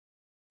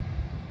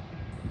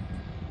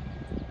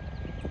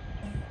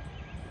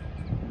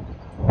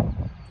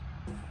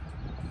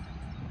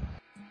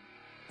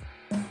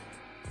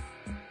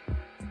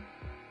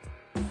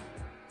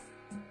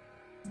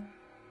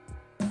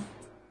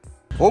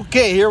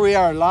Okay, here we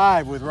are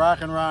live with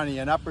Rock and Ronnie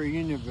in Upper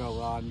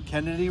Unionville on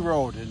Kennedy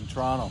Road in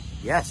Toronto.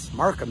 Yes,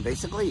 Markham,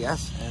 basically,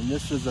 yes. And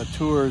this is a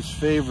tour's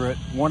favorite,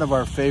 one of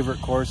our favorite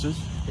courses.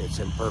 It's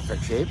in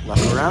perfect shape,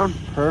 left around.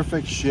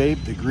 Perfect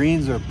shape, the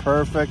greens are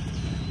perfect.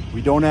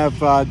 We don't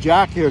have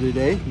Jack here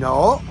today.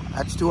 No,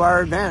 that's to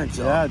our advantage,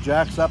 though. Yeah,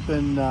 Jack's up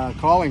in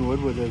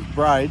Collingwood with his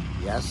bride.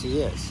 Yes,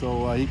 he is.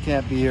 So he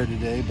can't be here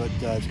today, but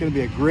it's going to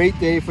be a great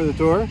day for the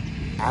tour.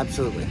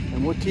 Absolutely.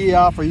 And what tee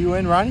off are you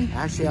in, Ronnie?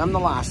 Actually, I'm the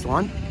last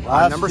one.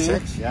 Number tee.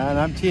 6. Yeah, and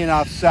I'm teeing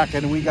off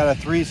second. We got a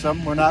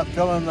threesome. We're not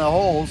filling the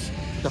holes.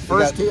 The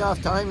first tee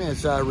off time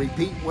is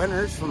repeat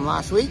winners from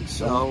last week,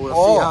 so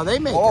we'll see how they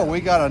make it. Oh, we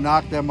got to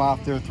knock them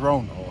off their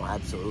throne. Oh,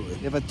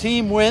 absolutely. If a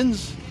team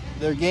wins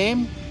their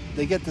game,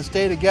 they get to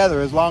stay together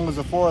as long as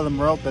the 4 of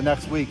them are out the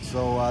next week.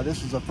 So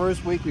this is the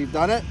first week we've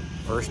done it.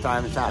 First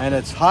time it's happened. And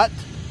it's Hut,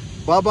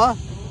 Bubba,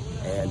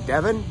 and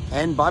Devin,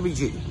 and Bobby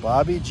G.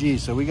 Bobby G.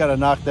 So we got to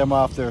knock them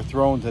off their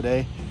throne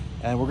today.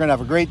 And we're going to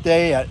have a great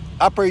day at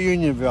Upper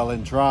Unionville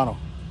in Toronto.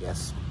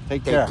 Yes.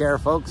 Take care. Take care,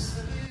 folks.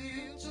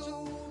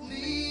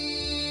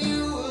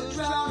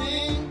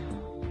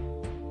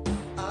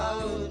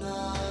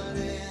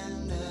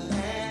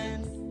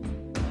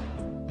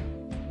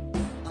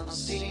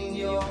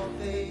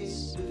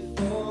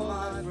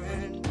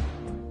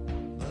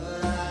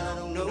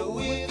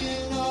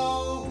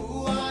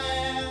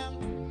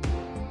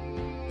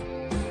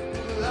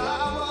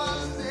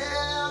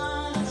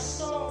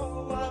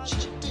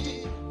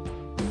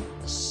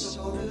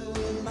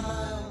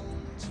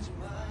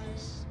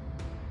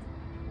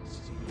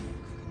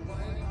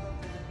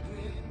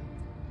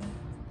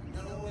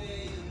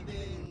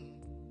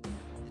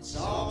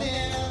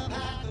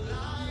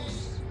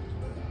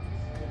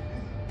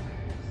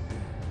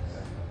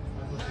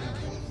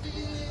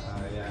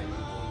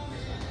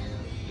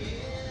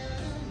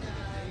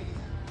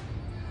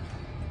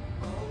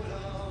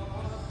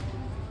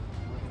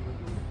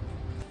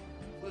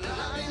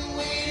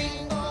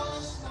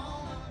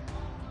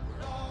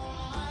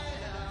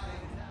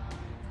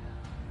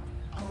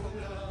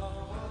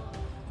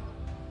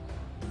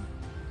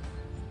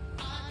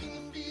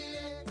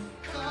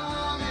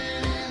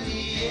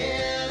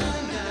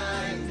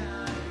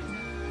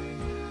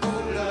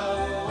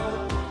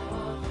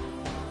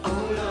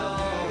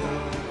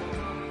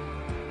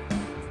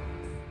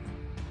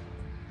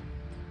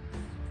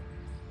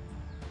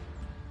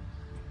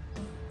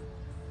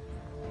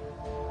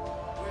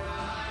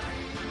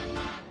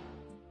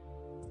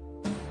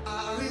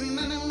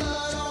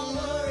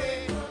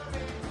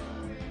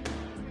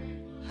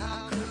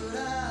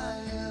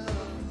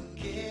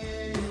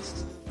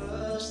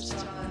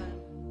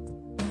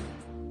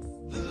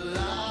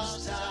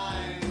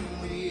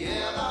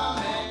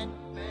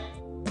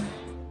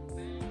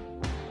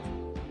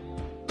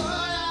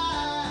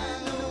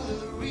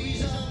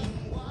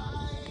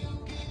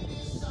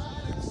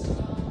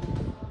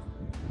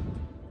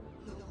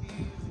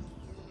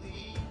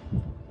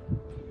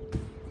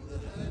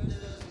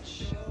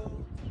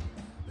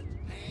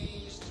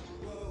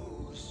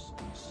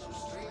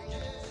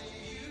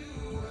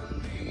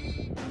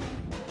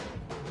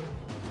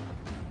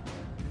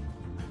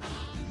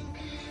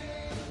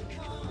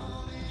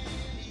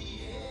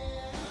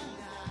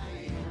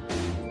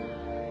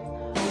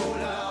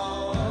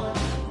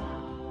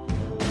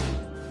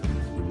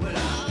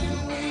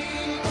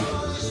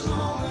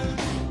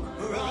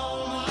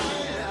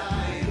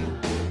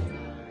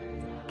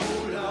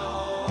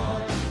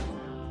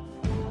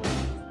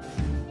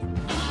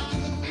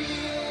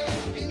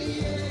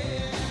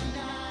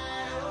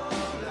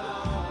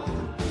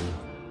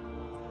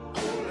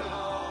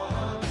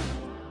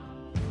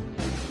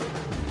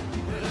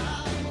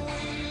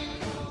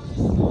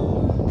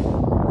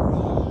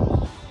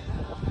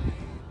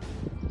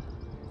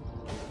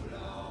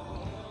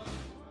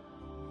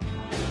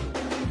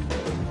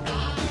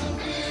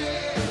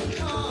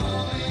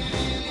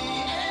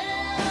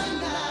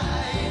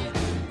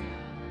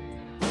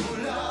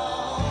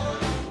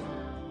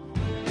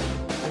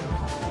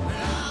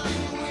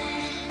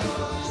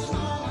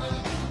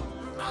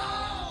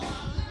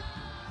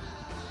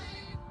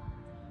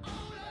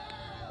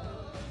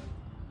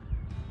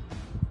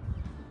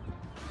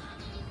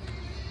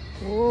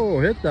 Oh,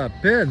 hit that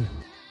pin.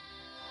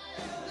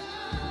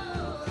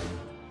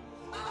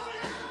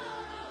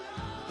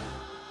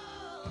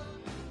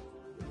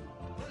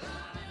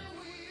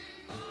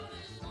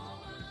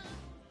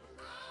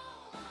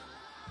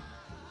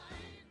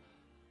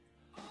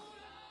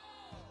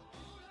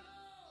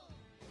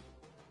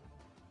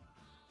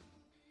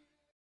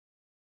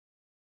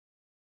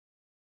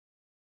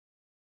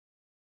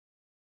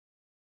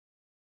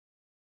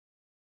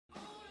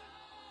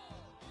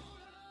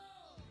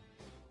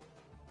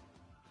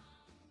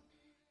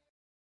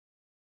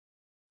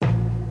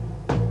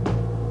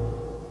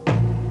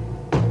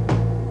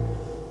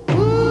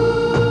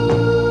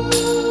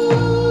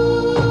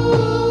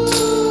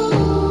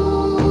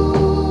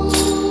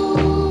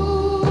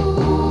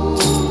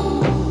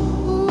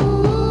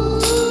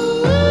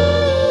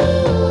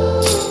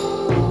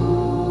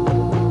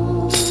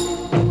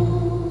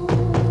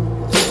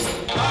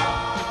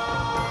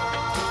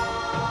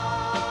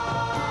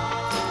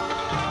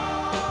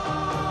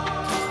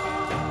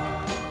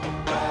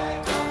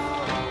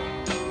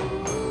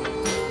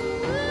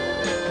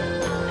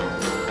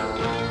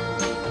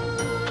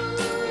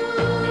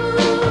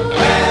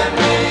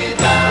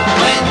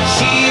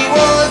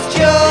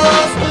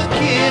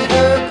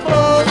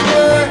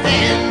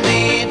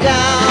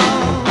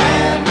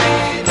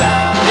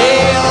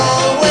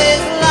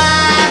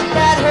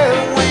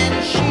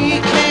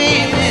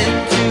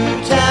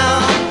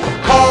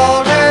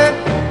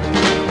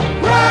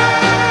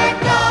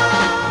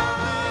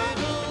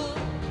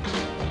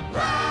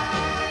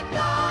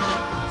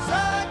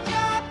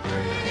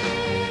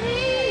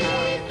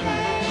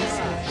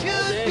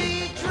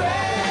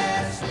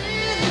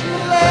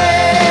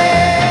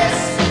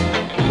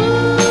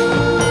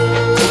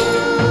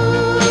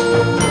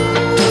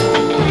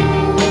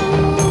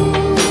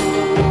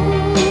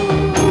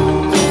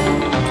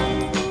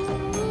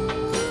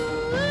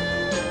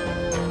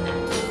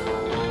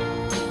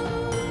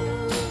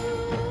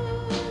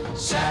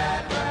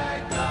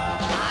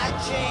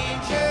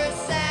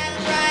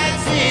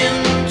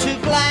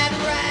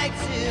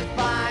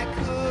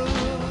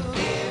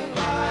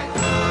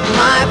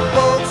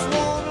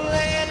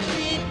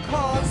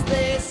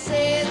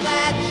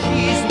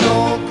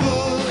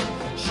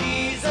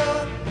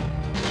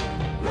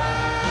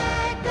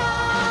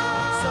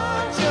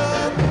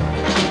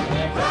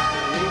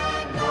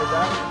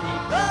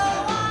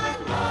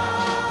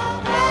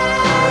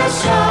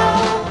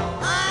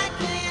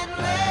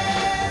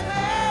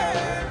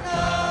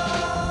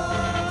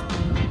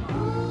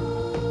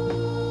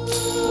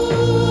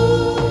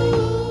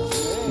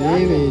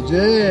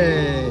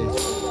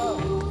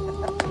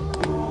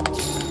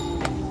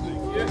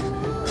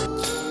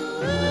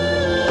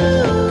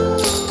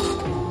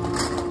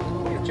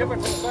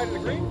 coming from the side of the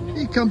green?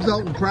 He comes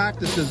out and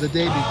practices the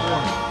day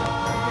before.